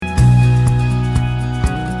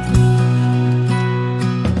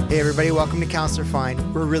everybody. Welcome to Counselor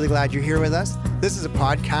Find. We're really glad you're here with us. This is a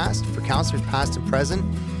podcast for counselors past and present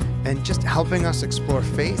and just helping us explore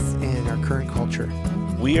faith in our current culture.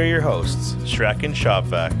 We are your hosts, Shrek and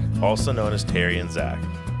Shopvac, also known as Terry and Zach.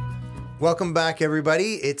 Welcome back,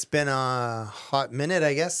 everybody. It's been a hot minute,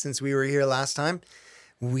 I guess, since we were here last time.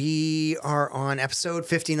 We are on episode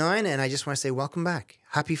 59, and I just want to say welcome back.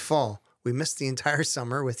 Happy fall. We missed the entire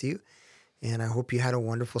summer with you, and I hope you had a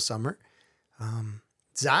wonderful summer.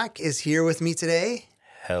 Zach is here with me today.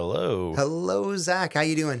 Hello. Hello, Zach. How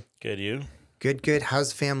you doing? Good, you? Good, good. How's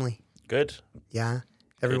the family? Good. Yeah.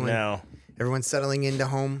 Good now. Everyone's settling into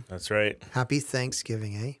home. That's right. Happy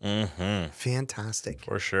Thanksgiving, eh? Mm-hmm. Fantastic.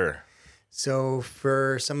 For sure. So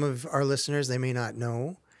for some of our listeners, they may not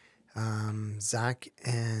know, Zach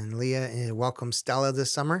and Leah welcomed Stella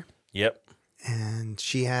this summer. Yep. And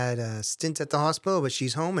she had a stint at the hospital, but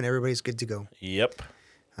she's home and everybody's good to go. Yep.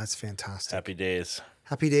 That's fantastic. Happy days.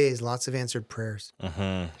 Happy days. Lots of answered prayers.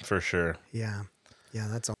 Mm-hmm. For sure. Yeah. Yeah,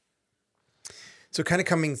 that's all. So kind of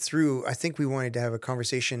coming through, I think we wanted to have a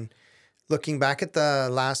conversation looking back at the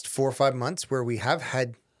last 4 or 5 months where we have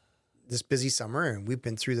had this busy summer and we've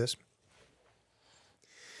been through this.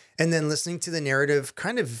 And then listening to the narrative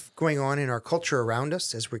kind of going on in our culture around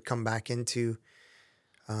us as we come back into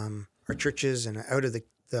our churches and out of the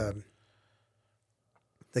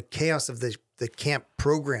chaos of the camp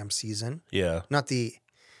program season. Yeah.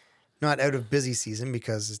 Not out of busy season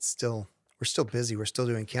because we're still busy. We're still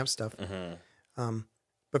doing camp stuff. Mm-hmm.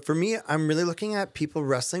 But for me, I'm really looking at people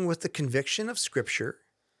wrestling with the conviction of Scripture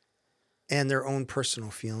and their own personal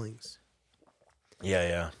feelings. Yeah,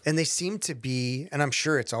 yeah. And they seem to be, and I'm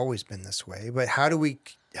sure it's always been this way, but how do we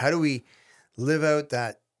live out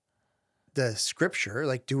the Scripture?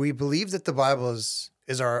 Like, do we believe that the Bible is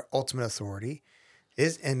our ultimate authority?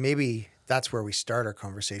 And maybe that's where we start our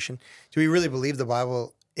conversation. Do we really believe the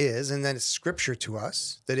Bible is, and that it's Scripture to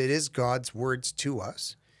us, that it is God's words to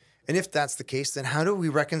us? And if that's the case, then how do we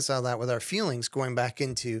reconcile that with our feelings going back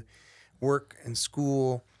into work and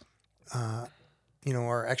school, our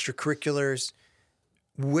extracurriculars,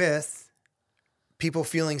 with people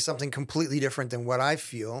feeling something completely different than what I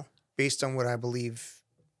feel based on what I believe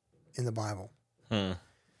in the Bible? Have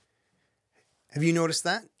you noticed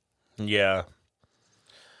that? Yeah.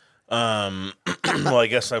 Well, I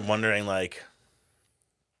guess I'm wondering, like,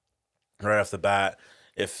 right off the bat,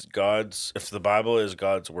 if the Bible is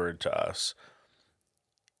God's word to us,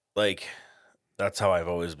 like, that's how I've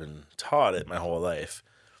always been taught it my whole life.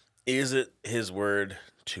 Is it his word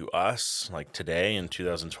to us, like today in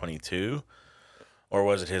 2022? Or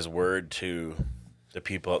was it his word to the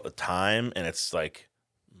people at the time and it's like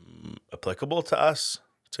applicable to us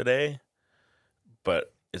today?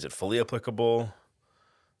 But is it fully applicable?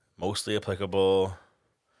 Mostly applicable?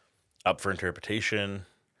 Up for interpretation?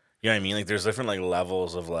 You know what I mean? Like, there's different like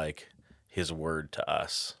levels of like his word to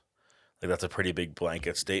us. Like, that's a pretty big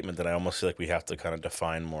blanket statement that I almost feel like we have to kind of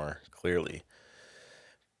define more clearly.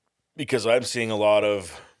 Because I'm seeing a lot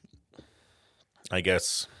of, I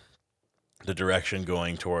guess, the direction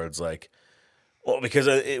going towards like, well,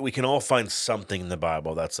 because we can all find something in the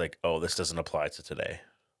Bible that's like, oh, this doesn't apply to today.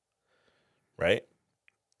 Right?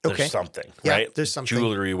 Okay. There's something, Yeah, right? there's something.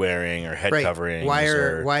 Jewelry wearing or head Right. coverings.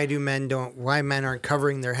 Why men aren't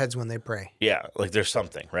covering their heads when they pray? Yeah, like there's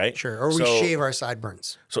something, right? Sure. Or we shave our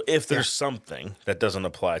sideburns. So if there's something that doesn't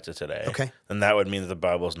apply to today, Okay. then that would mean that the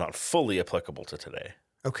Bible is not fully applicable to today.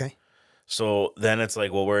 Okay. So then it's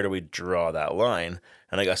like, well, where do we draw that line?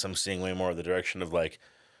 And I guess I'm seeing way more of the direction of like,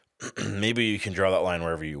 maybe you can draw that line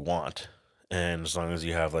wherever you want. And as long as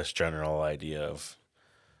you have this general idea of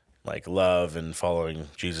like love and following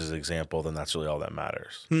Jesus' example, then that's really all that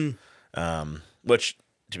matters. Which,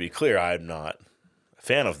 to be clear, I'm not a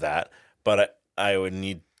fan of that, but I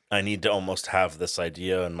need to almost have this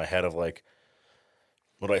idea in my head of like,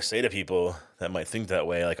 what do I say to people that might think that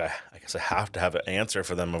way? Like, I guess I have to have an answer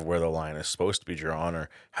for them of where the line is supposed to be drawn, or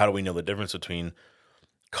how do we know the difference between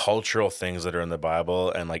cultural things that are in the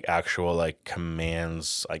Bible and like actual like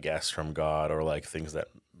commands, I guess, from God, or like things that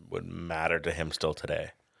would matter to him still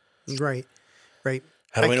today. Right. Right.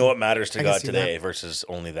 How do we know what matters to I God see today that. versus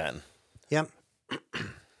only then? Yep.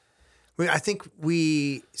 I think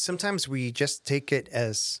sometimes we just take it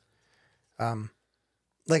as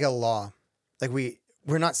like a law. Like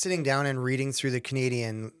we're not sitting down and reading through the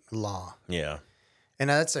Canadian law. Yeah. And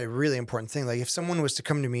that's a really important thing. Like if someone was to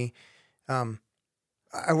come to me,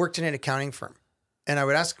 I worked in an accounting firm and I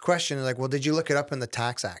would ask a question like, well, did you look it up in the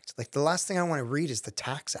Tax Act? Like the last thing I want to read is the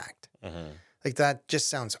Tax Act. Mm-hmm. Like that just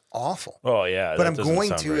sounds awful. Oh yeah. But that I'm doesn't going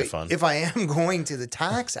sound to, very fun. if I am going to the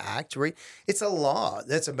Tax Act, right? It's a law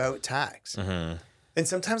that's about tax. Mm-hmm. And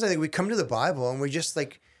sometimes I think we come to the Bible and we just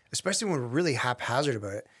like, especially when we're really haphazard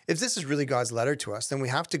about it. If this is really God's letter to us, then we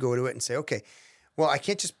have to go to it and say, okay, well, I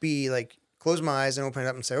can't just be like, close my eyes and open it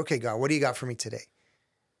up and say, okay, God, what do you got for me today?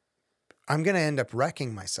 I'm going to end up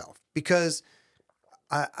wrecking myself because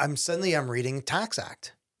I'm reading Tax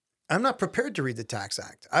Act. I'm not prepared to read the Tax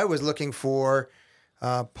Act. I was looking for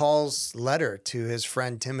Paul's letter to his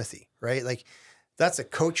friend Timothy, right? Like that's a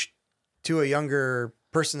coach to a younger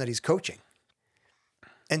person that he's coaching.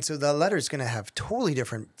 And so the letter is going to have totally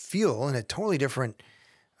different feel and a totally different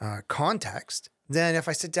context than if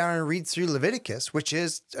I sit down and read through Leviticus, which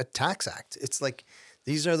is a tax act. It's like,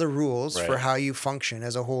 these are the rules for how you function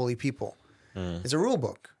as a holy people. It's a rule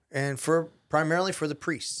book and primarily for the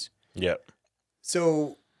priests. Yep.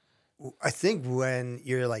 So I think when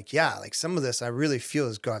you're like, yeah, like some of this I really feel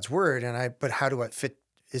is God's word but how do it fit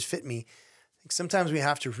me? I think sometimes we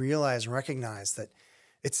have to realize and recognize that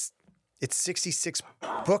it's 66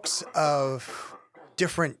 books of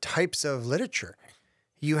different types of literature.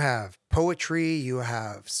 You have poetry, you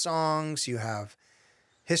have songs, you have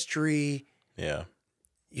history. Yeah.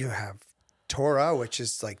 You have Torah, which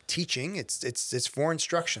is like teaching. It's for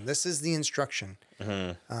instruction. This is the instruction.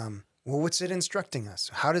 Well, what's it instructing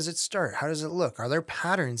us? How does it start? How does it look? Are there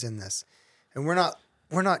patterns in this? And we're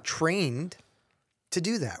not trained to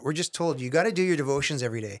do that. We're just told you got to do your devotions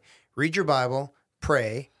every day, read your Bible,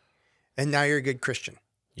 pray, and now you're a good Christian.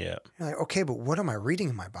 Yeah. You're like, okay, but what am I reading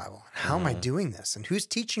in my Bible? How am I doing this? And who's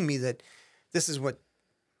teaching me that this is what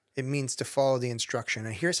it means to follow the instruction?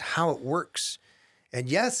 And here's how it works. And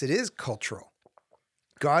yes, it is cultural.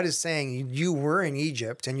 God is saying you were in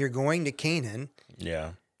Egypt and you're going to Canaan.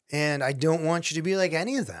 Yeah. And I don't want you to be like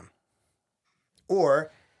any of them.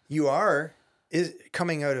 Or you are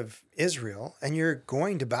coming out of Israel and you're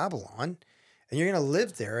going to Babylon and you're going to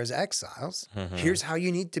live there as exiles. Here's how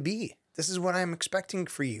you need to be. This is what I'm expecting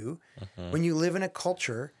for you when you live in a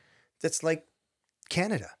culture that's like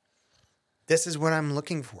Canada. This is what I'm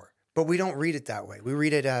looking for. But we don't read it that way. We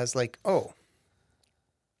read it as like, oh,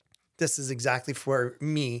 this is exactly for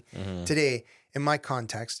me today in my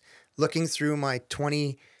context, looking through my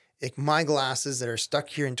glasses that are stuck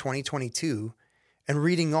here in 2022 and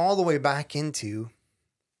reading all the way back into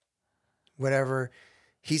whatever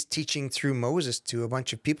he's teaching through Moses to a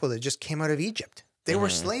bunch of people that just came out of Egypt. They were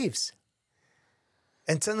slaves.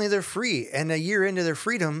 And suddenly they're free. And a year into their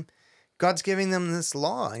freedom, God's giving them this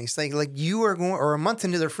law. And he's saying, like, you are going, or a month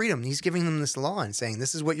into their freedom, he's giving them this law and saying,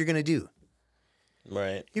 this is what you're going to do.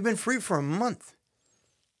 Right. You've been free for a month.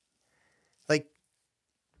 Like,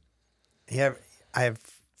 I have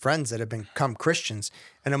friends that have become Christians,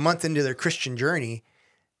 and a month into their Christian journey,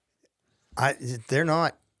 they're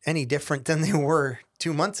not any different than they were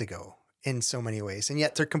 2 months ago in so many ways. And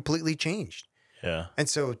yet they're completely changed. Yeah. And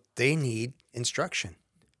so they need instruction.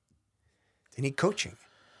 They need coaching.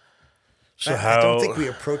 So I don't think we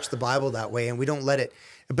approach the Bible that way and we don't let it.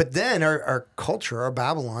 But then our culture, our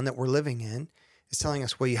Babylon that we're living in is telling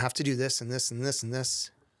us, well, you have to do this and this and this and this.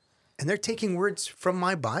 And they're taking words from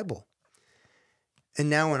my Bible. And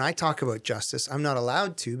now when I talk about justice, I'm not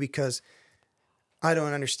allowed to because I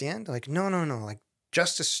don't understand. Like, no. Like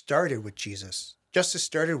justice started with Jesus. Justice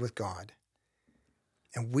started with God.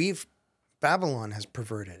 And Babylon has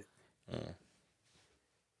perverted it.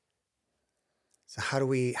 So how do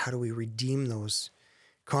we redeem those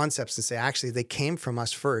concepts and say, actually, they came from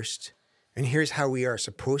us first, and here's how we are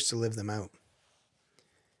supposed to live them out?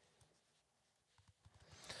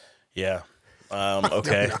 Yeah.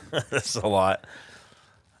 Okay. That's a lot.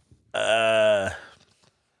 I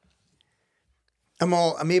don't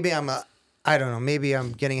know, maybe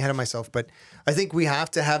I'm getting ahead of myself, but I think we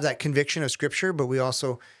have to have that conviction of Scripture, but we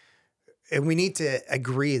need to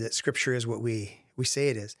agree that Scripture is what we say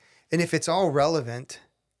it is. And if it's all relevant,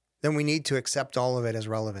 then we need to accept all of it as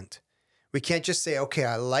relevant. We can't just say, okay,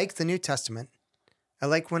 I like the New Testament. I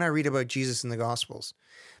like when I read about Jesus in the Gospels.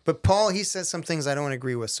 But Paul, he says some things I don't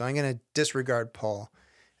agree with, so I'm going to disregard Paul.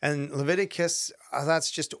 And Leviticus, that's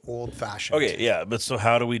just old-fashioned. Okay, yeah, but so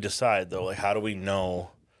how do we decide, though? Like, how do we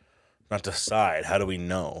know, not decide, how do we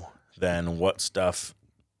know then what stuff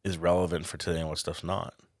is relevant for today and what stuff's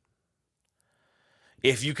not?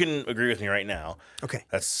 If you can agree with me right now, okay,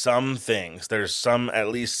 that some things, there's some at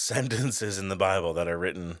least sentences in the Bible that are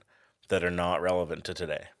written that are not relevant to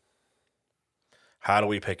today. How do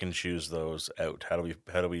we pick and choose those out? How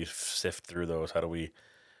do we sift through those? How do we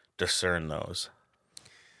discern those?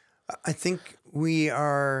 I think we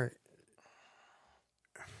are,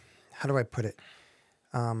 how do I put it?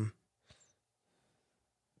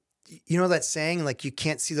 You know that saying, like, you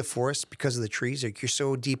can't see the forest because of the trees? Like, you're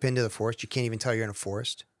so deep into the forest, you can't even tell you're in a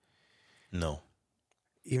forest? No.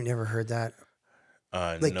 You've never heard that?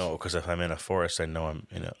 Like, No, because if I'm in a forest, I know I'm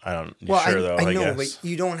in a. I don't. You well, sure though? I I know, guess. but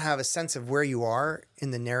you don't have a sense of where you are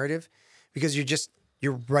in the narrative because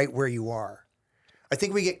you're right where you are. I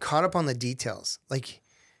think we get caught up on the details. Like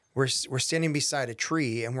we're standing beside a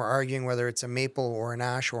tree and we're arguing whether it's a maple or an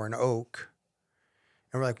ash or an oak.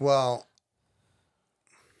 And we're like, well,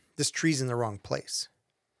 this tree's in the wrong place.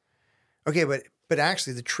 Okay, but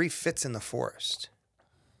actually the tree fits in the forest.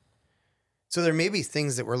 So there may be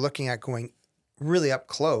things that we're looking at going really up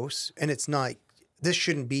close and it's not, this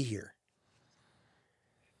shouldn't be here.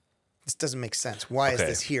 This doesn't make sense. Why is Okay.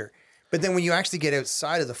 this here? But then when you actually get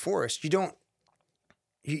outside of the forest,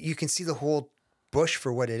 you can see the whole bush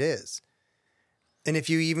for what it is. And if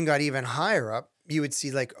you even got even higher up, you would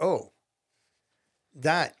see like, oh,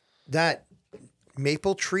 that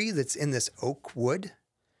maple tree that's in this oak wood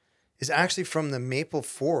is actually from the maple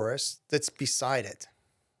forest that's beside it.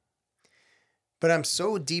 But I'm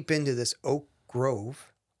so deep into this oak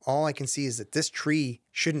grove, all I can see is that this tree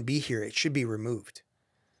shouldn't be here. It should be removed.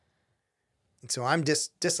 And so I'm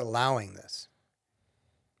just disallowing this.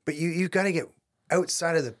 But you got to get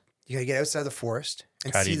outside of the forest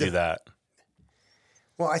and How do see you do that?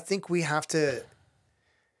 Well, I think we have to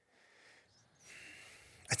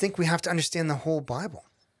understand the whole Bible.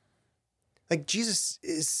 Like Jesus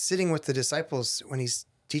is sitting with the disciples when he's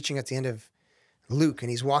teaching at the end of Luke and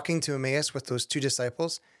he's walking to Emmaus with those two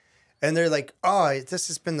disciples and they're like, "Oh, this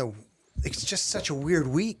has been it's just such a weird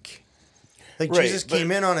week." Like Right, Jesus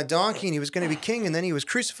came in on a donkey and he was going to be king and then he was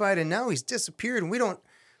crucified and now he's disappeared and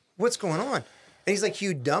what's going on? And he's like,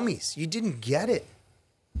 "You dummies, you didn't get it.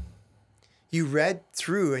 You read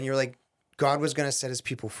through and you're like, God was going to set his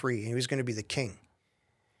people free and he was going to be the king."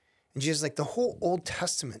 And Jesus is like, the whole Old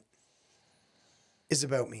Testament is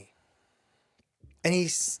about me. And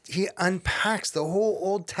he unpacks the whole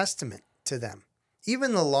Old Testament to them.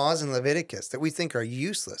 Even the laws in Leviticus that we think are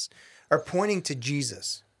useless are pointing to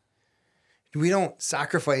Jesus. We don't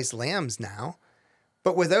sacrifice lambs now,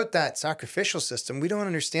 but without that sacrificial system, we don't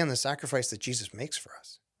understand the sacrifice that Jesus makes for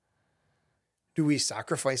us. Do we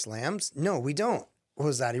sacrifice lambs? No, we don't. Well,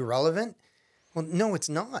 is that irrelevant? Well, no, it's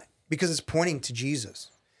not because it's pointing to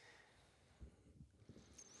Jesus.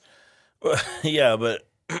 Yeah, but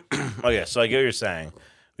okay. So I get what you're saying.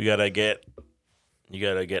 You gotta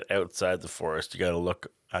get outside the forest. You gotta look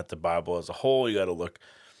at the Bible as a whole. You gotta look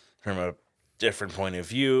from a different point of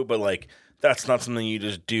view. But like, that's not something you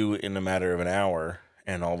just do in a matter of an hour,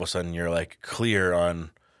 and all of a sudden you're like clear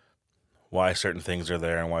on why certain things are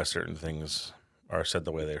there and why certain things are said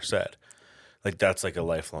the way they're said. Like that's like a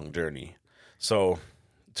lifelong journey. So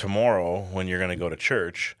tomorrow, when you're gonna go to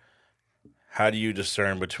church, how do you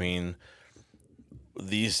discern between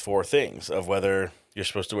these four things of whether you're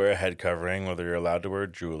supposed to wear a head covering, whether you're allowed to wear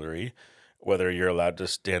jewelry, whether you're allowed to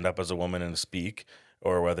stand up as a woman and speak,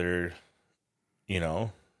 or whether,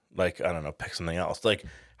 like, I don't know, pick something else. Like,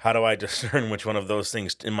 how do I discern which one of those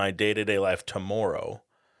things in my day-to-day life tomorrow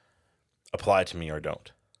apply to me or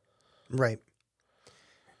don't? Right.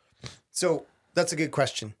 So that's a good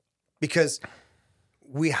question because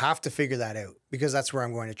we have to figure that out because that's where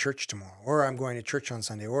I'm going to church tomorrow, or I'm going to church on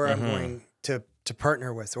Sunday, or I'm going to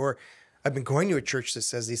partner with, or I've been going to a church that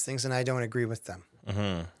says these things and I don't agree with them.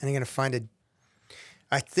 And I'm going to find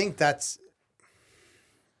I think that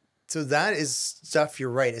is stuff, you're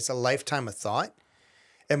right. It's a lifetime of thought.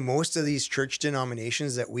 And most of these church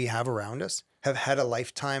denominations that we have around us have had a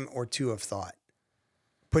lifetime or two of thought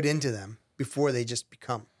put into them before they just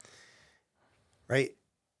become, right?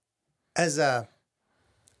 As the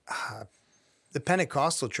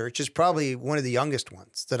Pentecostal church is probably one of the youngest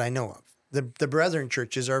ones that I know of. The Brethren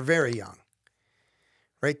churches are very young,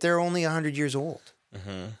 right? They're only 100 years old.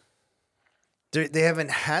 They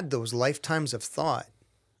haven't had those lifetimes of thought.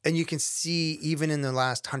 And you can see even in the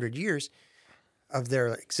last 100 years of their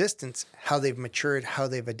existence, how they've matured, how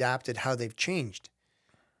they've adapted, how they've changed.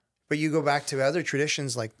 But you go back to other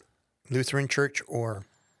traditions like Lutheran Church or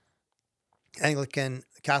Anglican,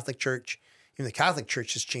 Catholic Church. Even the Catholic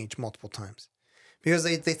Church has changed multiple times because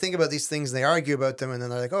they think about these things, they argue about them, and then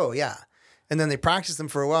they're like, oh, yeah. And then they practice them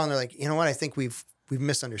for a while, and they're like, you know what? I think we've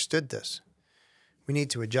misunderstood this. We need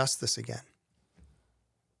to adjust this again.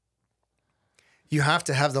 You have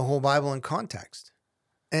to have the whole Bible in context.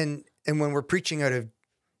 And when we're preaching out of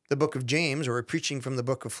the book of James, or we're preaching from the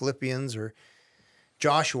book of Philippians or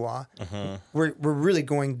Joshua, we're really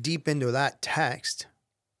going deep into that text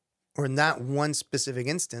or in that one specific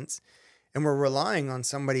instance. And we're relying on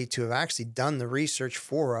somebody to have actually done the research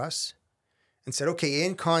for us and said, okay,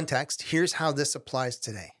 in context, here's how this applies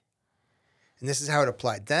today. And this is how it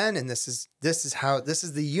applied then. And this is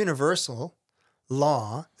the universal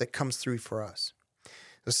law that comes through for us.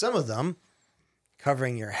 So some of them,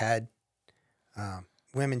 covering your head,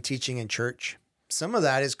 women teaching in church, some of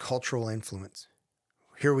that is cultural influence.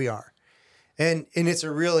 Here we are. And it's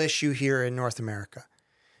a real issue here in North America.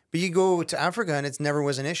 But you go to Africa and it never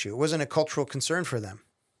was an issue. It wasn't a cultural concern for them.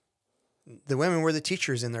 The women were the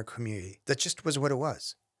teachers in their community. That just was what it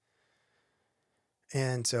was.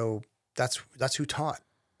 And so that's who taught.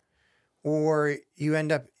 Or you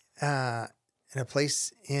end up in a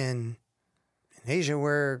place in Asia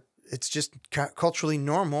where it's just culturally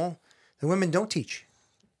normal. The women don't teach.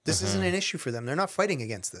 This isn't an issue for them. They're not fighting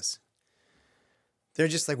against this. They're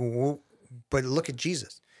just like, whoa, but look at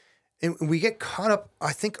Jesus. And we get caught up,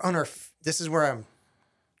 I think, on this is where I'm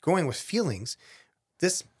going with feelings.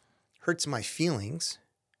 This hurts my feelings,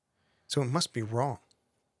 so it must be wrong.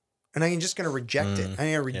 And I'm just going to reject it. I'm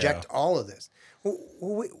going to reject all of this.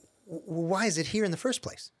 Why is it here in the first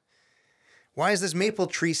place? Why is this maple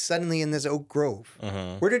tree suddenly in this oak grove?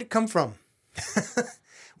 Where did it come from?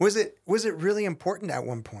 Was it really important at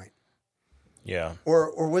one point? Yeah.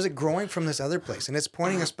 Or was it growing from this other place? And it's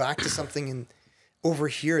pointing us back to something over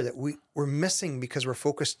here that we're missing because we're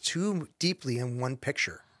focused too deeply in one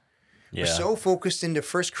picture. Yeah. We're so focused into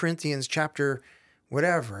 1 Corinthians chapter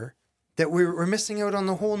whatever that we're missing out on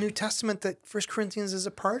the whole New Testament that 1 Corinthians is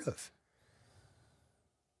a part of.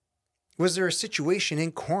 Was there a situation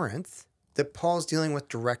in Corinth that Paul's dealing with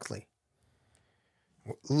directly?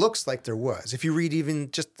 Looks like there was. If you read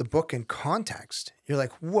even just the book in context, you're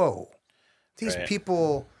like, whoa, these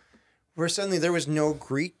people where suddenly there was no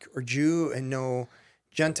Greek or Jew and no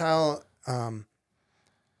Gentile, and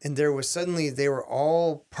there was suddenly they were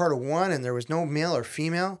all part of one, and there was no male or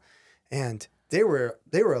female, and they were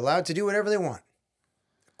allowed to do whatever they want.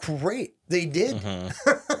 Great, they did.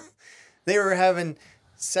 They were having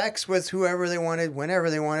sex with whoever they wanted, whenever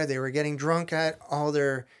they wanted. They were getting drunk at all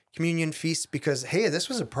their communion feasts because, hey, this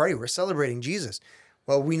was a party. We're celebrating Jesus.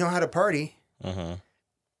 Well, we know how to party. And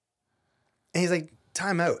he's like,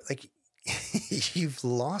 time out. Like, you've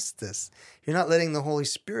lost this. You're not letting the Holy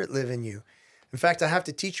Spirit live in you. In fact, I have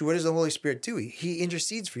to teach you, what does the Holy Spirit do? He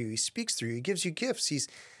intercedes for you. He speaks through you. He gives you gifts.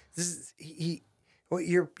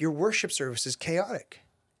 Your worship service is chaotic.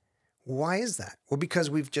 Why is that? Well, because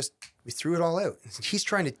we threw it all out. He's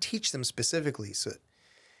trying to teach them specifically. So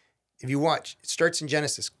if you watch, it starts in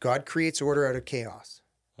Genesis. God creates order out of chaos.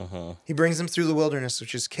 He brings them through the wilderness,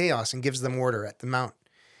 which is chaos, and gives them order at the mount.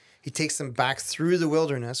 He takes them back through the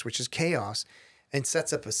wilderness, which is chaos, and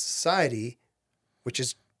sets up a society, which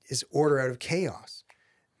is order out of chaos.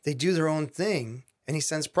 They do their own thing, and he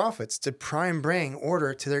sends prophets to try and bring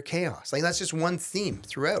order to their chaos. Like, that's just one theme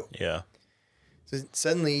throughout. Yeah. So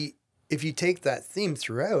suddenly, if you take that theme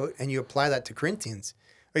throughout and you apply that to Corinthians,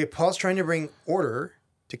 okay, Paul's trying to bring order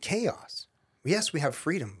to chaos. Yes, we have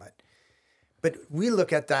freedom, but we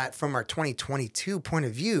look at that from our 2022 point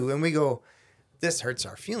of view, and we go, this hurts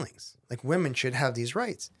our feelings. Like, women should have these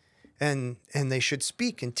rights, and they should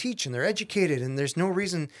speak and teach, and they're educated, and there's no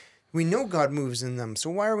reason. We know God moves in them, so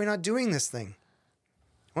why are we not doing this thing?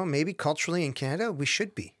 Well, maybe culturally in Canada, we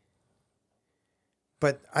should be.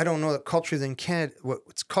 But I don't know that culturally in Canada,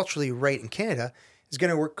 what's culturally right in Canada is going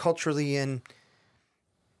to work culturally in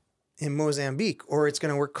Mozambique, or it's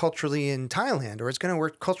going to work culturally in Thailand, or it's going to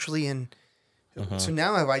work culturally in... So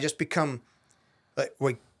now have I just become...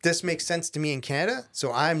 like this makes sense to me in Canada,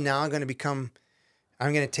 so I'm now going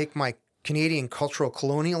to take my Canadian cultural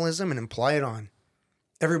colonialism and apply it on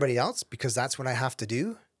everybody else because that's what I have to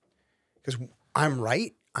do? Because I'm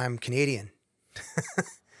right. I'm Canadian.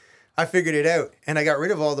 I figured it out, and I got rid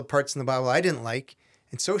of all the parts in the Bible I didn't like,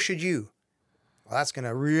 and so should you. Well, that's going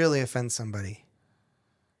to really offend somebody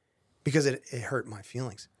because it hurt my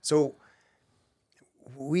feelings. So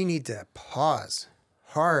we need to pause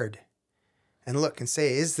hard and look and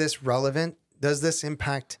say, is this relevant? Does this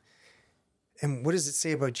impact? And what does it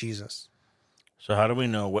say about Jesus? So how do we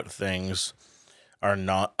know what things are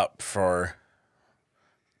not up for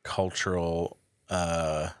cultural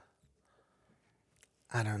I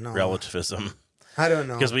don't know. relativism? I don't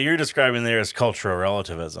know. Because what you're describing there is cultural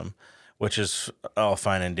relativism, which is all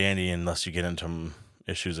fine and dandy unless you get into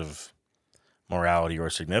issues of morality or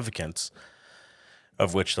significance,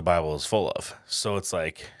 of which the Bible is full of. So it's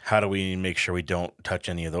like, how do we make sure we don't touch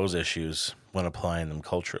any of those issues when applying them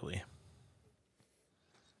culturally?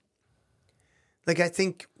 Like, I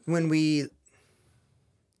think when we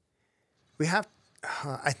have,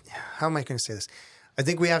 how am I going to say this? I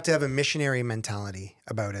think we have to have a missionary mentality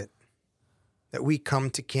about it, that we come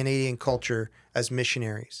to Canadian culture as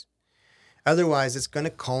missionaries. Otherwise, it's going to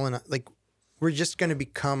call in, like, we're just going to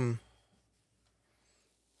become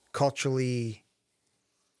culturally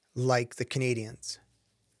like the Canadians.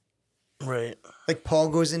 Right. Like Paul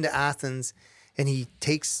goes into Athens and he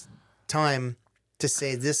takes time to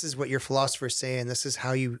say, this is what your philosophers say, and this is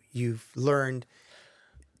how you've learned.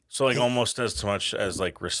 So like almost as much as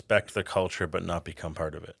like respect the culture, but not become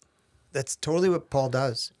part of it. That's totally what Paul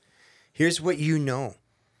does. Here's what you know.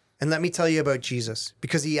 And let me tell you about Jesus,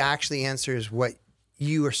 because he actually answers what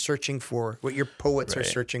you are searching for, what your poets are Right.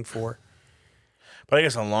 searching for. But I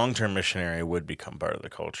guess a long-term missionary would become part of the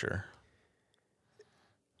culture.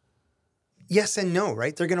 Yes and no,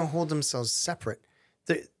 right? They're going to hold themselves separate.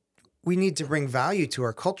 We need to bring value to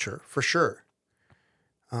our culture, for sure.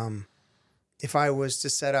 If I was to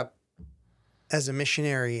set up as a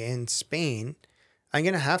missionary in Spain, I'm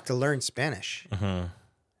going to have to learn Spanish. Mm-hmm.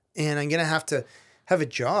 And I'm going to have a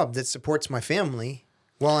job that supports my family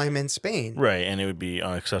while I'm in Spain. Right, and it would be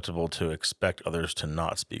unacceptable to expect others to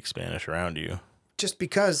not speak Spanish around you. Just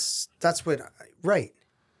because that's what, right.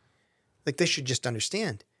 Like they should just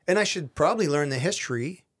understand. And I should probably learn the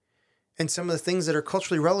history and some of the things that are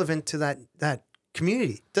culturally relevant to that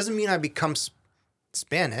community. Doesn't mean I become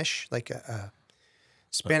Spanish, like a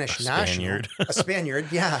Spanish national. Spaniard. A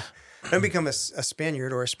Spaniard, yeah. I don't become a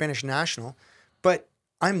Spaniard or a Spanish national, but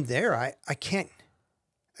I'm there. I can't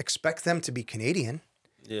expect them to be Canadian,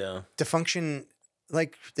 Yeah. to function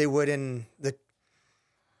like they would in the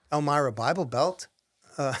Elmira Bible Belt.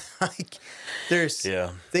 Like there's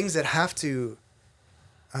things that have to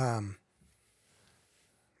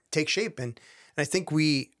take shape. And I think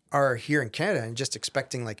we are here in Canada and just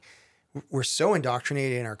expecting, like, we're so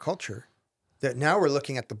indoctrinated in our culture that now we're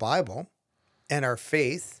looking at the Bible and our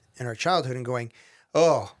faith and our childhood and going,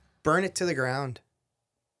 oh, burn it to the ground.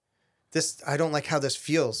 I don't like how this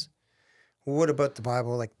feels. Well, what about the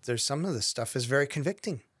Bible? Like, there's some of this stuff is very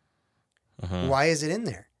convicting. Mm-hmm. Why is it in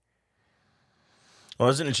there? Well,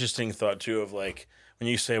 it's an interesting thought too of like when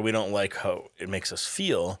you say we don't like how it makes us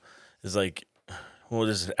feel, is like, well,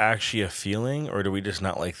 is it actually a feeling, or do we just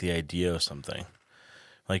not like the idea of something?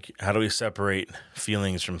 Like, how do we separate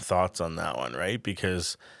feelings from thoughts on that one, right?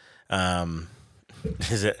 Because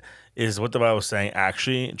is what the Bible is saying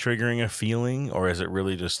actually triggering a feeling, or is it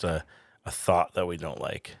really just a thought that we don't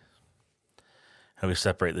like? How do we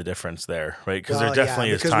separate the difference there, right? Because there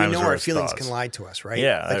definitely is times because we know where our it's feelings thoughts. can lie to us, right?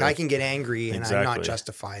 Yeah, Like I can get angry and I'm not exactly.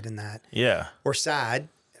 justified in that. Yeah. Or sad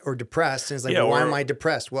or depressed. And it's like, Yeah, well, why or- am I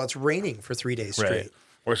depressed? Well, it's raining for 3 days straight. Right.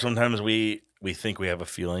 Or sometimes we think we have a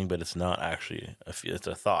feeling, but it's not actually it's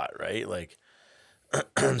a thought, right? Like,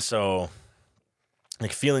 so,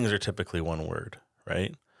 like feelings are typically one word,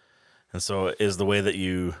 right? And so is the way that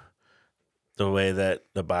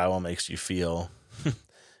the Bible makes you feel,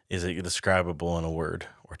 is it describable in a word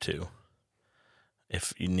or two?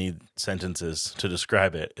 If you need sentences to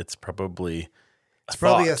describe it, it's probably It's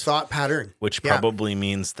probably a thought pattern. which Yeah. probably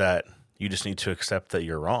means that you just need to accept that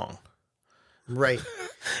you're wrong. Right.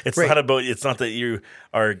 It's Right. it's not that you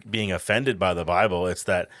are being offended by the Bible. It's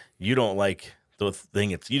that you don't like the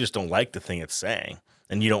thing you just don't like the thing it's saying,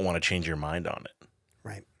 and you don't want to change your mind on it.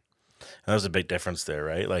 Right. And there's a big difference there,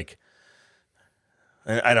 right? Like,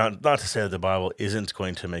 and I don't, not to say that the Bible isn't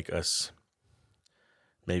going to make us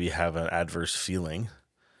maybe have an adverse feeling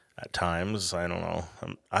at times. I don't know.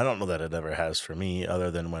 I don't know that it ever has for me, other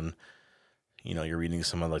than when, you're reading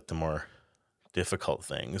some of like the more difficult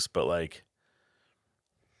things, but like,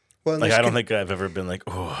 Well, and like there's I don't think I've ever been like,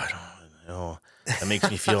 oh, I don't know. That makes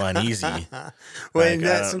me feel uneasy. well, like,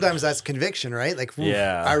 and sometimes that's conviction, right? Like, oof,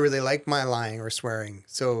 Yeah. I really like my lying or swearing,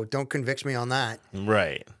 so don't convict me on that.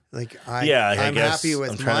 Right. Like, I I'm guess happy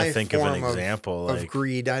with I'm trying my to think of an form example, of like-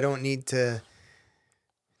 greed. I don't need to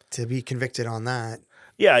be convicted on that.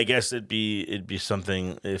 Yeah, I guess it'd be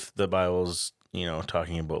something if the Bible's,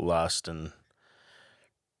 talking about lust and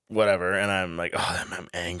whatever, and I'm like, oh, I'm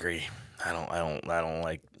angry. I don't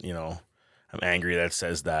like, I'm angry that it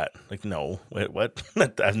says that. Like, no, wait, what?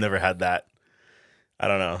 I've never had that. I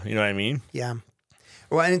don't know. You know what I mean? Yeah.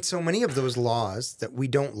 Well, and so many of those laws that we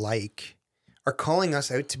don't like are calling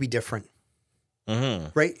us out to be different, Mm-hmm.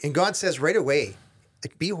 right? And God says right away,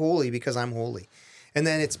 like, be holy because I'm holy. And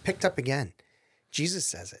then it's picked up again. Jesus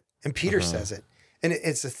says it, and Peter says it. And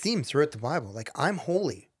it's a theme throughout the Bible. Like, I'm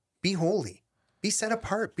holy. Be holy. Be set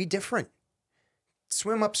apart. Be different.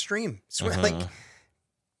 Swim upstream. Swim like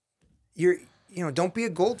don't be a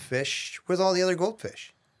goldfish with all the other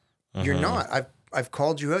goldfish. You're not. I've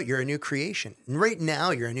called you out. You're a new creation. And right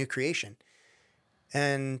now you're a new creation.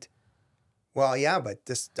 And well, yeah, but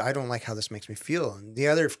I don't like how this makes me feel. And the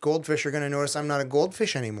other goldfish are going to notice I'm not a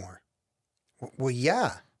goldfish anymore. Well,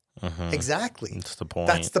 yeah, exactly. That's the point.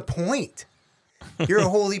 That's the point. You're a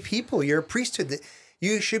holy people. You're a priesthood.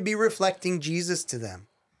 You should be reflecting Jesus to them.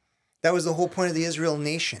 That was the whole point of the Israel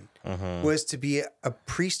nation, Mm-hmm. was to be a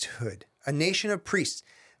priesthood, a nation of priests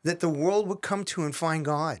that the world would come to and find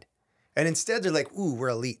God. And instead they're like, ooh, we're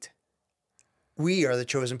elite. We are the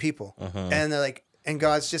chosen people. Mm-hmm. And they're like, and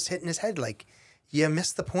God's just hitting his head like, you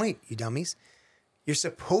missed the point, you dummies. You're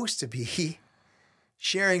supposed to be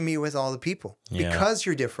sharing me with all the people. Yeah. Because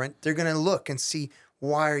you're different, they're going to look and see,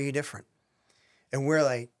 why are you different? And we're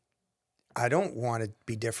like, I don't want to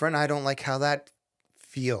be different. I don't like how that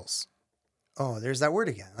feels. Oh, there's that word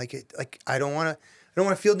again. I don't want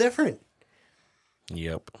to feel different.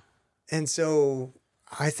 Yep. And so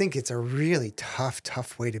I think it's a really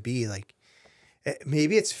tough way to be. Like,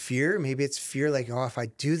 maybe it's fear. Maybe it's fear like, oh, if I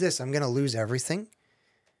do this, I'm going to lose everything.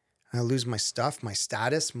 I lose my stuff, my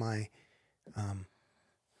status, my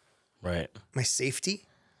Right. my safety.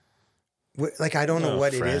 Like, I don't know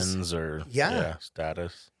what it is. Friends or Yeah.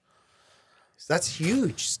 status. That's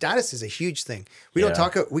huge. Status is a huge thing. We don't Yeah.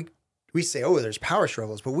 talk. We say, oh, there's power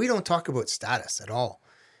struggles, but we don't talk about status at all.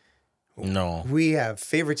 No. We have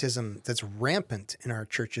favoritism that's rampant in our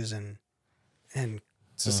churches and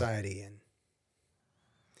society, and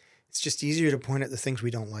it's just easier to point at the things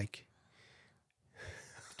we don't like.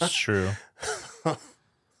 It's true.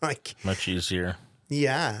 Like, Much easier.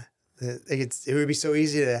 yeah, it would be so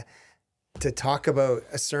easy to talk about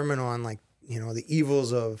a sermon on, like, the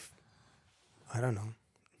evils of, I don't know,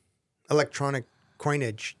 electronic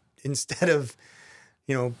coinage instead of,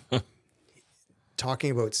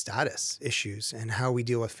 talking about status issues and how we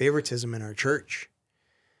deal with favoritism in our church,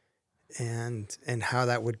 and how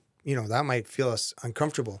that would, that might feel us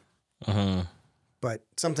uncomfortable. Mm-hmm. But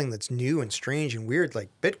something that's new and strange and weird, like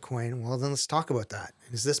Bitcoin, well, then let's talk about that.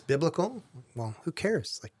 Is this biblical? Well, who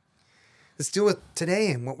cares? Like, let's deal with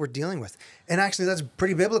today and what we're dealing with. And actually, that's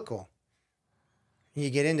pretty biblical.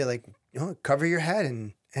 You get into, like, cover your head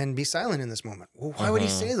and be silent in this moment. Well, why would he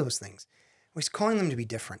say those things? Well, he's calling them to be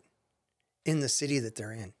different in the city that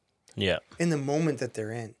they're in, Yeah. in the moment that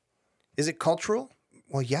they're in. Is it cultural?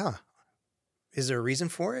 Well, yeah. Is there a reason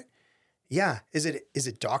for it? Yeah. Is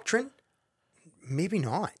it doctrine? Maybe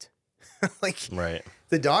not. Like, Right.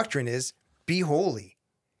 the doctrine is be holy.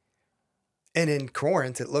 And in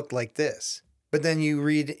Corinth, it looked like this. But then you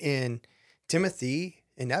read in Timothy,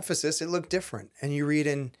 in Ephesus, it looked different. And you read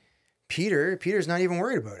in Peter's not even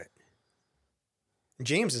worried about it.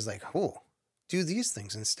 James is like, oh, do these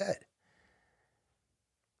things instead.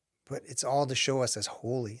 But it's all to show us as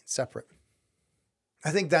holy and separate.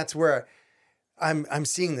 I think that's where I'm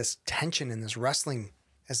seeing this tension and this wrestling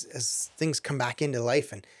as things come back into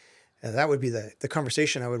life. And that would be the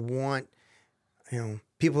conversation I would want,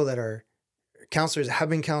 people that are counselors, have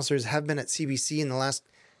been at CBC in the last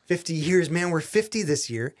 50 years. Man, we're 50 this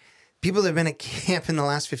year. People that have been at camp in the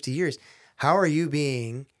last 50 years. How are you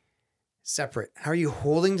being separate? How are you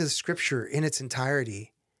holding to the scripture in its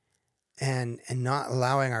entirety and not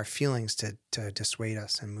allowing our feelings to dissuade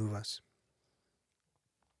us and move us?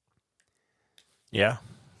 Yeah.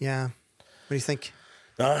 Yeah. What do you think?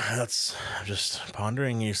 I'm just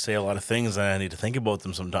pondering. You say a lot of things and I need to think about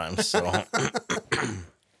them sometimes. So I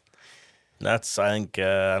think,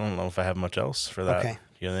 I don't know if I have much else for that. Okay. Do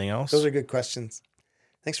you have anything else? Those are good questions.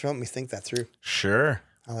 Thanks for helping me think that through. Sure.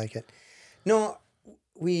 I like it. No,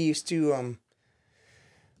 we used to,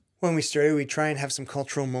 when we started, we try and have some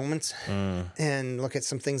cultural moments and look at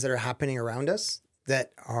some things that are happening around us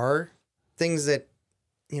that are things that,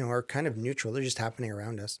 are kind of neutral. They're just happening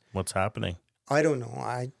around us. What's happening? I don't know.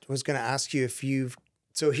 I was going to ask you if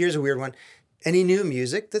so here's a weird one. Any new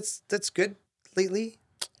music that's good lately?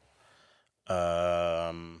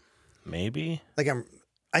 Maybe. Like,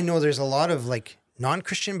 I know there's a lot of, like,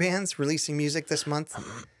 non-Christian bands releasing music this month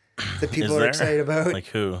that people are excited about. Like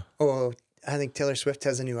who? Oh, I think Taylor Swift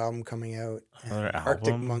has a new album coming out. Another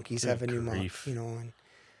Arctic album? Monkeys have a Good new grief. and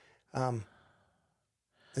I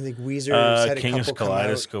think Weezer had a King's couple come out.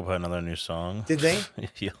 Kaleidoscope had another new song. Did they?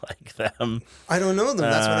 You like them? I don't know them.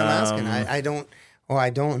 That's what I'm asking. I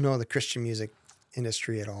don't know the Christian music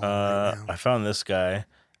industry at all right now. I found this guy,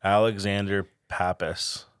 Alexander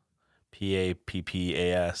Pappas,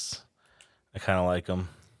 Pappas. I kind of like him.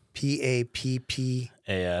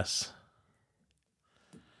 Pappas.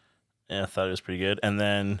 Yeah, I thought it was pretty good. And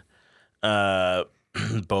then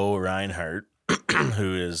Bo Reinhardt,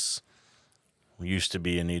 who used to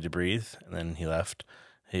be in Need to Breathe, and then he left.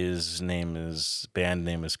 His band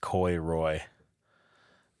name is Coy Roy,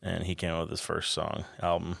 and he came out with his first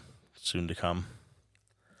album, soon to come.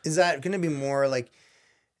 Is that going to be more like?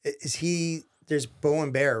 There's Bo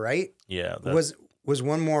and Bear, right? Yeah. Was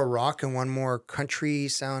one more rock and one more country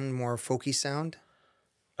sound, more folky sound?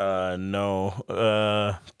 No.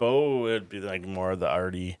 Bo would be like more of the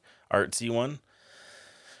artsy one.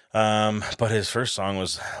 But his first song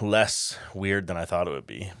was less weird than I thought it would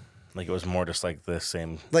be. Like it was more just like the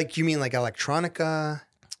same. Like you mean like electronica?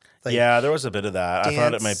 Like Yeah, there was a bit of that. I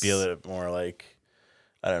thought it might be a dance? little bit more like,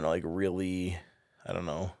 I don't know, like really, I don't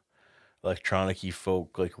know, electronic-y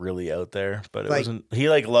folk, like really out there. But it Like- wasn't. He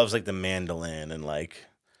like loves like the mandolin and like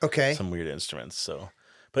Okay. some weird instruments. So,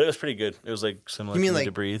 but it was pretty good. It was like similar You mean to Need like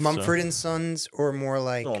to Breathe. Mumford and Sons, or more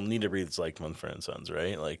like Well, Need to Breathe's like Mumford and Sons,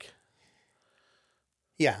 right? Like,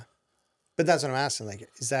 yeah? But that's what I'm asking. Like,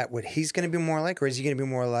 is that what he's going to be more like, or is he going to be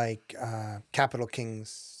more like Capital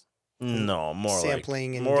Kings? no, more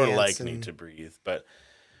Sampling like and more dance like and- Need to Breathe, but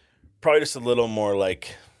probably just a little more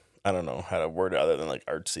like, I don't know how to word it other than like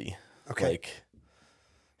artsy. Okay. Like,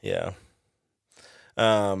 yeah.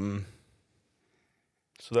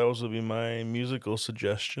 So that was would be my musical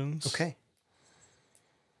suggestions. Okay.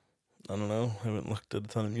 I don't know. I haven't looked at a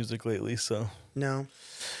ton of music lately, so No.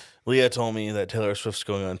 Leah told me that Taylor Swift's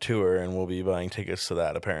going on tour, and we'll be buying tickets to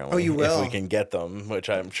that. Apparently, Oh, you will? if we can get them, which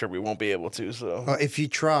I'm sure we won't be able to. So Well, if you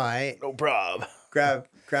try, no prob. grab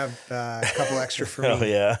a couple extra for me. Oh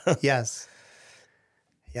yeah. Yes.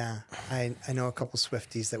 Yeah, I know a couple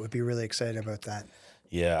Swifties that would be really excited about that.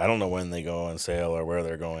 Yeah, I don't know when they go on sale or where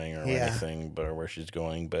they're going or Yeah. anything, but or where she's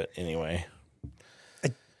going. But anyway,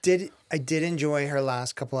 I did enjoy her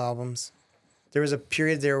last couple albums. There was a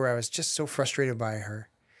period there where I was just so frustrated by her.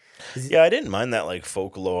 yeah, I didn't mind that like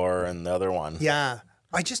Folklore and the other one. Yeah,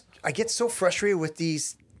 I get so frustrated with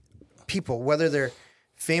these people, whether they're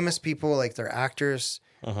famous people like they're actors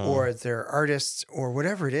or they're artists or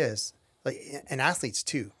whatever it is, like and athletes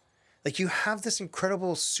too. Like you have this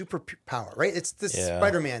incredible superpower, right? It's this Yeah.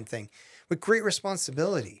 Spider-Man thing with great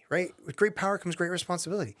responsibility, right? With great power comes great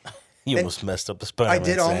responsibility. You And almost messed up the I Spider-Man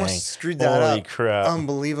did almost saying. screwed that Holy up. crap!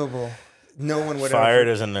 Unbelievable. No one would Fired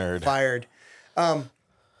ever as a nerd. fired.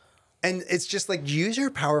 And it's just like use your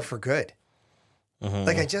power for good. Mm-hmm.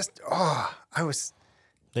 Like I was.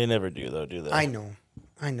 They never do though, do they? I know.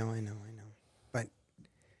 But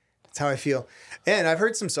that's how I feel. And I've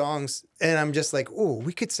heard some songs, and I'm just like, oh,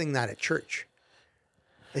 we could sing that at church.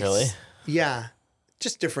 Really? Yeah,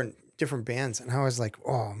 just different bands. And I was like,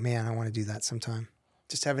 oh man, I want to do that sometime.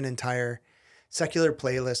 Just have an entire secular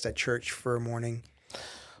playlist at church for a morning.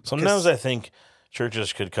 Sometimes I think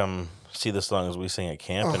churches could come see the songs we sing at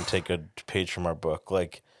camp and take a page from our book.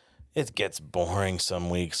 Like, it gets boring some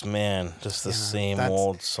weeks, man. Just the same that's-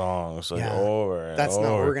 old songs, like yeah, over and That's over.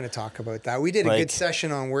 not what we're going to talk about. That we did a good Like-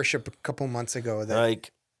 session on worship a couple months ago. That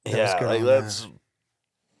Like, was yeah, good like on let's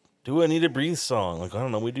do a Need to Breathe song. Like, I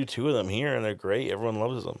don't know, we do 2 of them here, and they're great. Everyone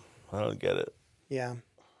loves them. I don't get it. yeah.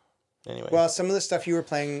 Anyway, Well, some of the stuff you were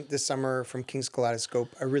playing this summer from King's Kaleidoscope,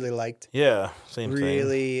 I really liked. yeah, same thing.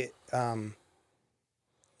 Really,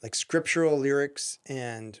 like scriptural lyrics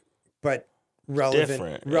but relevant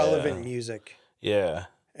Different, yeah. music Yeah,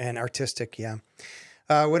 and artistic. Yeah.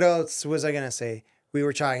 What else was I gonna say? We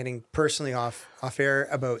were chatting personally off air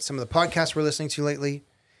about some of the podcasts we're listening to lately.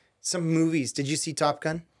 Some movies. Did you see Top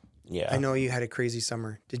Gun? yeah. I know you had a crazy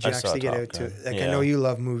summer. Did you I saw actually get Top out to Gun. it? Like I Yeah. know you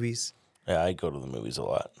love movies. Yeah, I go to the movies a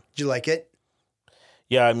lot. Did you like it?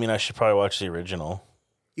 Yeah, I mean, I should probably watch the original.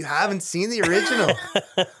 You haven't seen the original.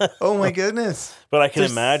 Oh my goodness. But I can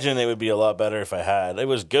There's- imagine it would be a lot better if I had. It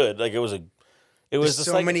was good. Like, it was There's just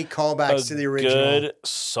so like many callbacks to the original. good,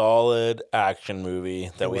 solid action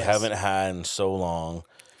movie that we was. haven't had in so long.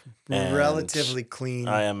 And Relatively clean.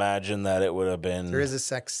 I imagine that it would have been There is a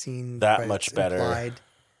sex scene that but much it's better. implied.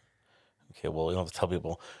 okay. Well, you don't have to tell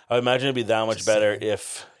people. I would imagine it'd be that much Just better saying.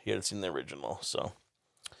 if you had seen the original. So,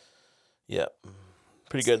 yeah,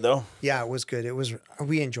 pretty good though. Yeah, it was good.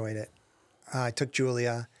 We enjoyed it. I took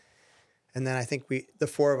Julia, and then I think the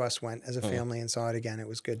 4 of us went as a family and saw it again. It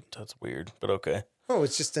was good. That's weird, but okay. Oh,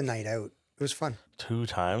 it's just a night out. It was fun. 2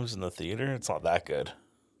 times in the theater. It's not that good.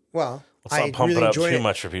 Well, Let's not I pump really it up enjoyed too it.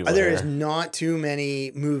 much for people There here. is not too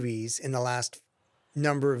many movies in the last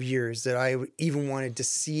number of years that I even wanted to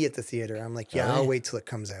see at the theater. I'm like, yeah, I'll Really? wait till it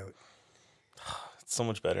comes out. It's so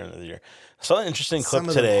much better in the theater. I saw an interesting Some clip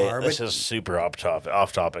of them today. are, This but- is super off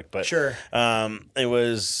topic, but Sure. it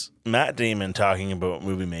was Matt Damon talking about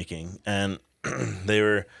movie making, and they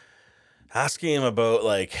were asking him about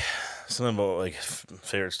like something about like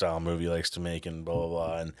favorite style movie he likes to make and blah blah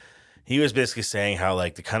blah, and he was basically saying how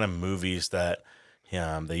like the kind of movies that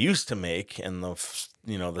they used to make and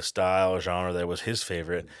the style genre that was his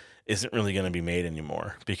favorite isn't really going to be made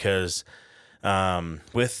anymore because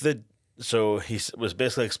so he was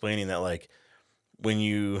basically explaining that like when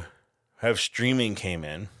you have streaming came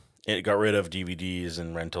in, it got rid of DVDs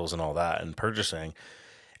and rentals and all that and purchasing.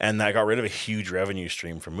 And that got rid of a huge revenue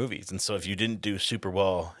stream for movies. And so if you didn't do super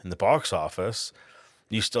well in the box office,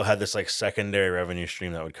 you still had this like secondary revenue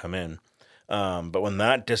stream that would come in. But when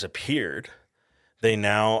that disappeared, they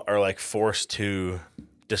now are like forced to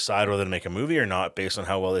decide whether to make a movie or not based on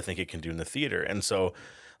how well they think it can do in the theater. And so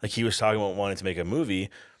like he was talking about wanting to make a movie,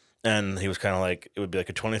 and he was kind of like, it would be like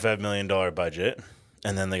a $25 million budget.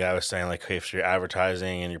 And then the guy was saying like, hey, if your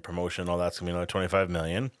advertising and your promotion and all that's gonna be another $25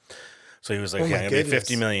 million. So he was like, Oh my I'm gonna be goodness.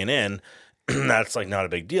 $50 million in. That's like not a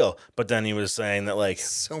big deal. But then he was saying that like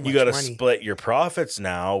So you much got to money. split your profits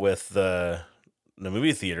now with the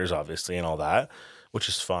movie theaters, obviously, and all that, which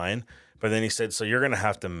is fine. But then he said, so you're gonna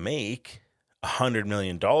have to make $100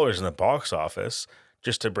 million in the box office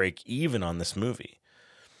just to break even on this movie.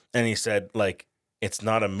 And he said, like, it's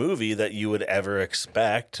not a movie that you would ever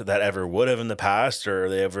expect, that ever would have in the past, or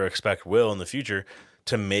they ever expect will in the future,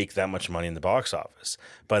 to make that much money in the box office.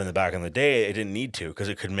 But in the back in the day, it didn't need to, because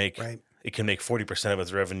it could make Right. it can make 40% of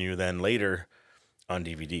its revenue then later on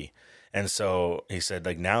DVD. And so he said,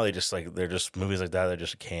 like, now they're just movies like that,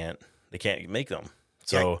 they can't make them.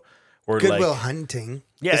 So we're Goodwill like, Hunting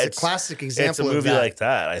yeah, is a it's classic example it's a of movie that, like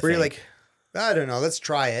that. I where think you're like, I don't know, let's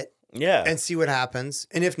try it yeah, and see what happens.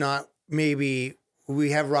 And if not, maybe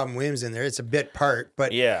we have Robin Williams in there. It's a bit part,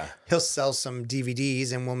 but yeah. he'll sell some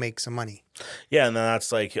DVDs and we'll make some money. Yeah, and then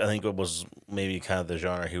that's like, I think it was maybe kind of the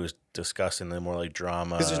genre he was discussing, the more like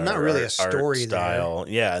drama. 'Cause there's not or really a art story there. style.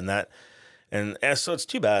 Yeah, and so it's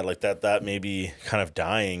too bad like that may be kind of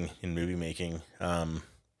dying in movie making. And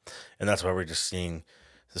that's why we're just seeing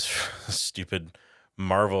this stupid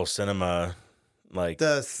Marvel cinema like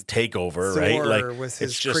The takeover, Thor right? Like with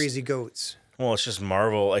his it's just, crazy goats. well, it's just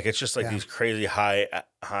Marvel. Like it's just like Yeah. these crazy high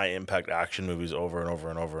impact action movies over and over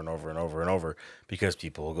and over and over and over and over because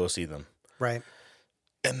people will go see them. Right.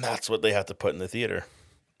 And that's what they have to put in the theater.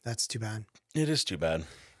 That's too bad. It is too bad.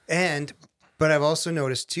 But I've also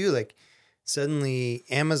noticed too, like suddenly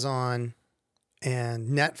Amazon and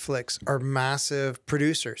Netflix are massive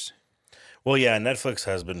producers, Well, yeah, Netflix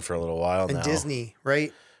has been for a little while and now. Disney,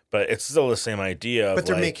 right? But it's still the same idea. But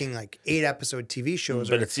they're like, making like 8-episode TV shows.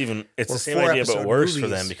 But or, it's or the same idea, but 4-episode worse for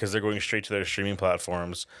movies. them because they're going straight to their streaming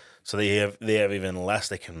platforms. So they have even less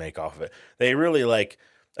they can make off of it. They really like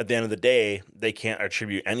at the end of the day, they can't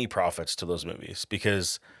attribute any profits to those movies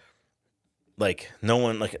because like no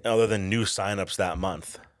one like other than new signups that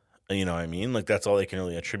month. You know what I mean? Like that's all they can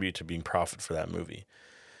really attribute to being profit for that movie.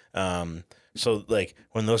 So like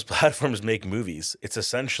when those platforms make movies, it's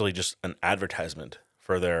essentially just an advertisement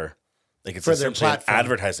for their like it's For their essentially an platform.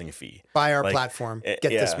 advertising fee. Buy our Like, platform, eh, get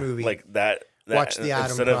this yeah, movie. like that Watch the Adam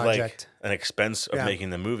instead of like Project. an expense of Yeah. making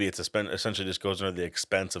the movie, it's essentially just goes under the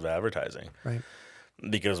expense of advertising. Right.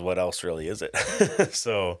 Because what else really is it?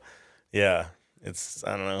 So, yeah, it's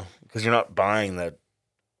I don't know because you're not buying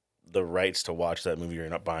the rights to watch that movie. You're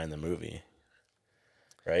not buying the movie,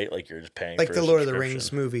 right? Like you're just paying Like for the a Lord of the subscription.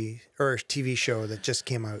 Rings movie or TV show that just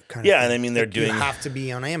came out. Kind of Yeah, thing. and I mean they're Like, doing You have to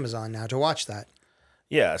be on Amazon now to watch that.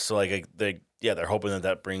 yeah. So like they're hoping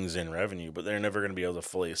that brings in revenue, but they're never going to be able to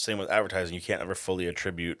fully. Same with advertising, you can't ever fully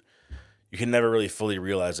attribute. You can never really fully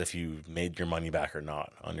realize if you made your money back or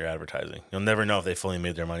not on your advertising. You'll never know if they fully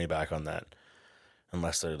made their money back on that,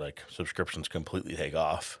 unless their like subscriptions completely take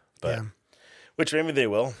off. But Yeah. which maybe they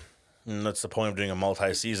will. And that's the point of doing a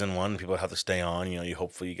multi-season one. People have to stay on. You know, you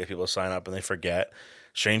hopefully get people to sign up and they forget.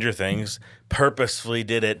 Stranger Things purposefully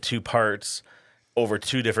did it 2 parts over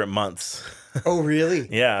 2 different months. Oh, really?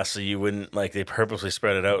 Yeah, so you wouldn't like they purposely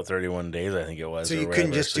spread it out 31 days. I think it was. So or you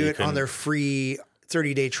couldn't whatever. just So do you it on couldn't- their free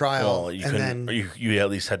 30-day trial. Well, you and couldn't. then, You at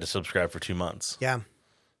least had to subscribe for 2 months. yeah.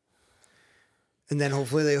 And then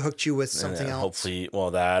hopefully they hooked you with And something then else. Hopefully,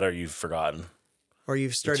 well, that or you've forgotten. Or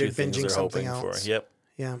you've the started 2 things binging they're something hoping else. for. Yep.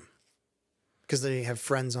 Yeah. Because they have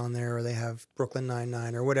Friends on there or they have Brooklyn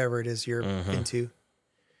Nine-Nine or whatever it is you're Mm-hmm. into.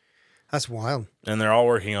 That's wild. And they're all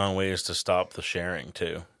working on ways to stop the sharing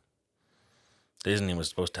too. Disney was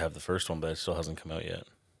supposed to have the first one, but it still hasn't come out yet.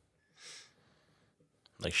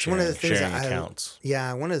 Like One of sharing, the things sharing I- accounts.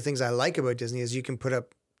 Yeah, one of the things I like about Disney is you can put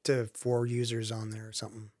up to 4 users on there or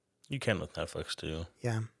something. You can with Netflix too.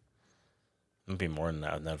 Yeah. It'd be more than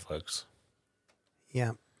that with Netflix.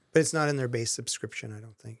 Yeah. But it's not in their base subscription, I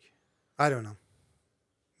don't think. I don't know.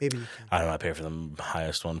 Maybe you can. I don't know. I pay for the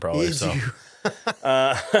highest one probably. You So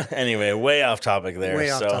do. anyway, way off topic there. Way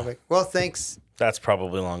off so topic. Well, thanks. that's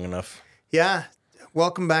probably long enough. Yeah.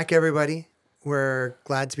 Welcome back, everybody. We're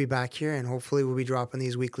glad to be back here, and hopefully we'll be dropping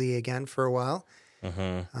these weekly again for a while.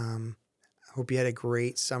 Mm-hmm. Hope you had a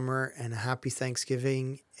great summer and a happy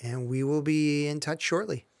Thanksgiving, and we will be in touch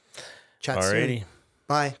shortly. Chat soon. Alrighty.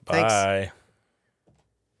 Bye. Thanks. Bye.